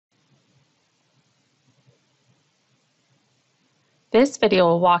This video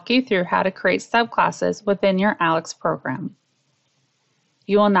will walk you through how to create subclasses within your ALEKS program.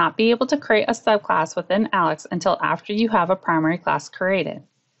 You will not be able to create a subclass within ALEKS until after you have a primary class created.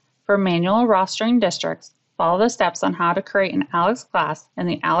 For manual rostering districts, follow the steps on how to create an ALEKS class in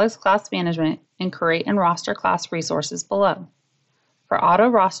the ALEKS Class Management and Create and Roster class resources below. For auto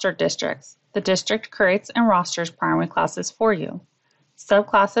roster districts, the district creates and rosters primary classes for you.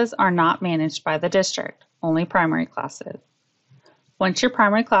 Subclasses are not managed by the district, only primary classes. Once your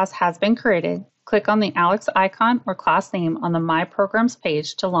primary class has been created, click on the ALEKS icon or class name on the My Programs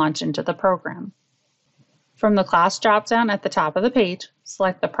page to launch into the program. From the class dropdown at the top of the page,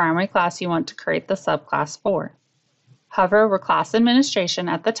 select the primary class you want to create the subclass for. Hover over Class Administration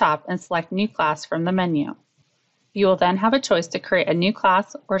at the top and select New Class from the menu. You will then have a choice to create a new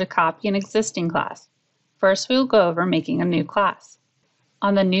class or to copy an existing class. First, we will go over making a new class.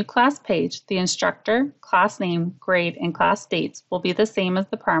 On the New Class page, the instructor, class name, grade, and class dates will be the same as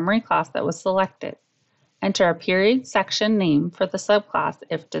the primary class that was selected. Enter a period section name for the subclass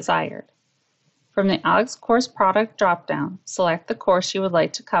if desired. From the ALEKS Course Product dropdown, select the course you would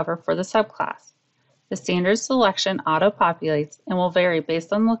like to cover for the subclass. The standard selection auto-populates and will vary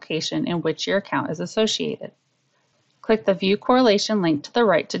based on the location in which your account is associated. Click the View Correlation link to the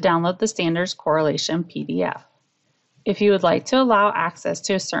right to download the standards correlation PDF. If you would like to allow access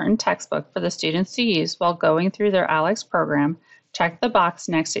to a certain textbook for the students to use while going through their ALEKS program, check the box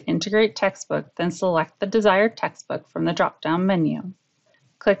next to Integrate Textbook, then select the desired textbook from the drop-down menu.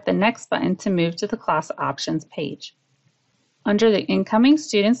 Click the Next button to move to the Class Options page. Under the Incoming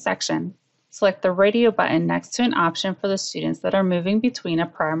Students section, select the radio button next to an option for the students that are moving between a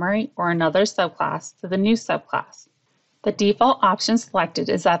primary or another subclass to the new subclass. The default option selected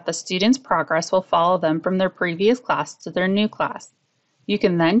is that the student's progress will follow them from their previous class to their new class. You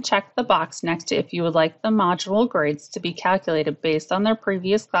can then check the box next to if you would like the module grades to be calculated based on their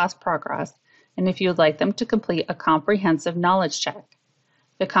previous class progress and if you would like them to complete a comprehensive knowledge check.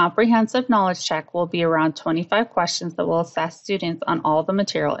 The comprehensive knowledge check will be around 25 questions that will assess students on all the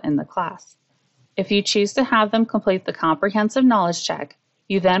material in the class. If you choose to have them complete the comprehensive knowledge check,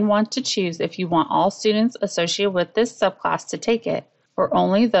 you then want to choose if you want all students associated with this subclass to take it, or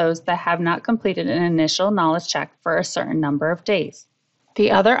only those that have not completed an initial knowledge check for a certain number of days.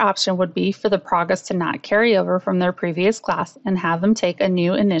 The other option would be for the progress to not carry over from their previous class and have them take a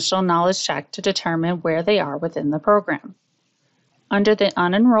new initial knowledge check to determine where they are within the program. Under the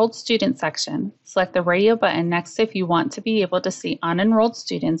Unenrolled Student section, select the radio button next to if you want to be able to see unenrolled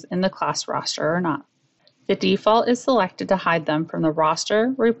students in the class roster or not. The default is selected to hide them from the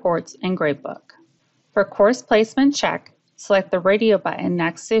roster, reports, and gradebook. For Course Placement Check, select the radio button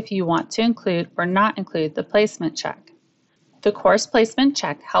next to if you want to include or not include the placement check. The Course Placement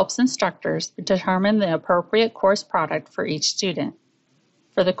Check helps instructors determine the appropriate course product for each student.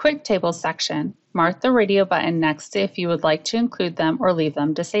 For the Quick Tables section, mark the radio button next to if you would like to include them or leave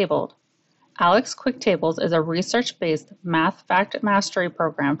them disabled. ALEKS Quick Tables is a research-based math fact mastery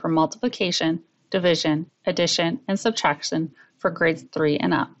program for multiplication, division, addition, and subtraction for grades 3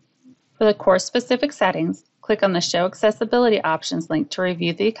 and up. For the course-specific settings, click on the Show Accessibility Options link to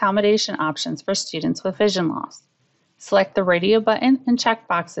review the accommodation options for students with vision loss. Select the radio button and check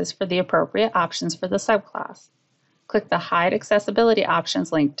boxes for the appropriate options for the subclass. Click the Hide Accessibility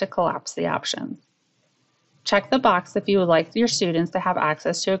Options link to collapse the options. Check the box if you would like your students to have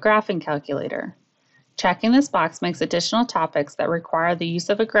access to a graphing calculator. Checking this box makes additional topics that require the use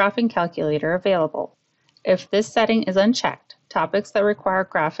of a graphing calculator available. If this setting is unchecked, topics that require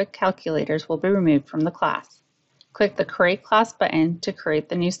graphic calculators will be removed from the class. Click the Create Class button to create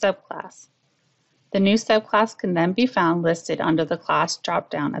the new subclass. The new subclass can then be found listed under the class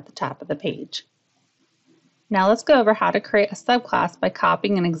dropdown at the top of the page. Now let's go over how to create a subclass by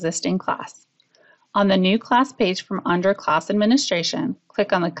copying an existing class. On the New Class page from under Class Administration,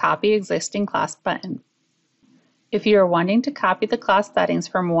 click on the Copy Existing Class button. If you are wanting to copy the class settings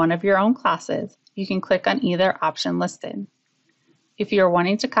from one of your own classes, you can click on either option listed. If you are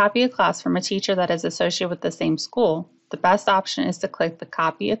wanting to copy a class from a teacher that is associated with the same school, the best option is to click the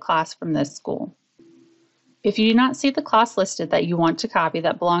Copy a Class from this school. If you do not see the class listed that you want to copy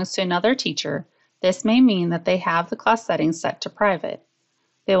that belongs to another teacher, this may mean that they have the class settings set to private.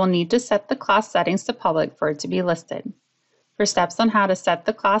 They will need to set the class settings to public for it to be listed. For steps on how to set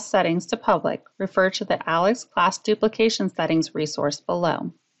the class settings to public, refer to the ALEKS Class Duplication Settings resource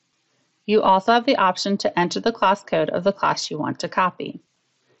below. You also have the option to enter the class code of the class you want to copy.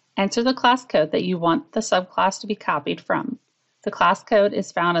 Enter the class code that you want the subclass to be copied from. The class code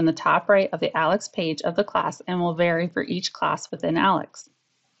is found in the top right of the ALEKS page of the class and will vary for each class within ALEKS.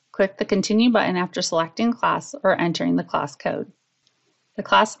 Click the Continue button after selecting class or entering the class code. The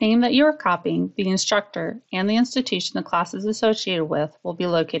class name that you are copying, the instructor, and the institution the class is associated with will be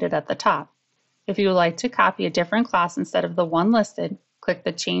located at the top. If you would like to copy a different class instead of the one listed, click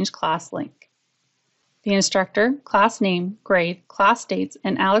the Change Class link. The instructor, class name, grade, class dates,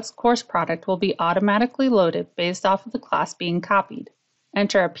 and ALEKS course product will be automatically loaded based off of the class being copied.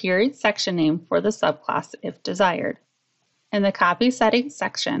 Enter a period section name for the subclass if desired. In the Copy Settings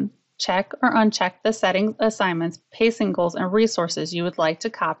section, check or uncheck the settings, assignments, pacing goals, and resources you would like to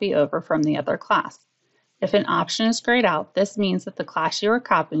copy over from the other class. If an option is grayed out, this means that the class you are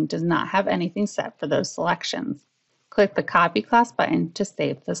copying does not have anything set for those selections. Click the Copy Class button to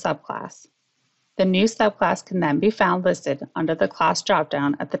save the subclass. The new subclass can then be found listed under the class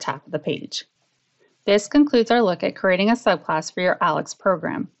dropdown at the top of the page. This concludes our look at creating a subclass for your ALEKS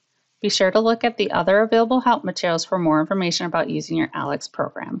program. Be sure to look at the other available help materials for more information about using your ALEKS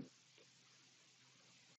program.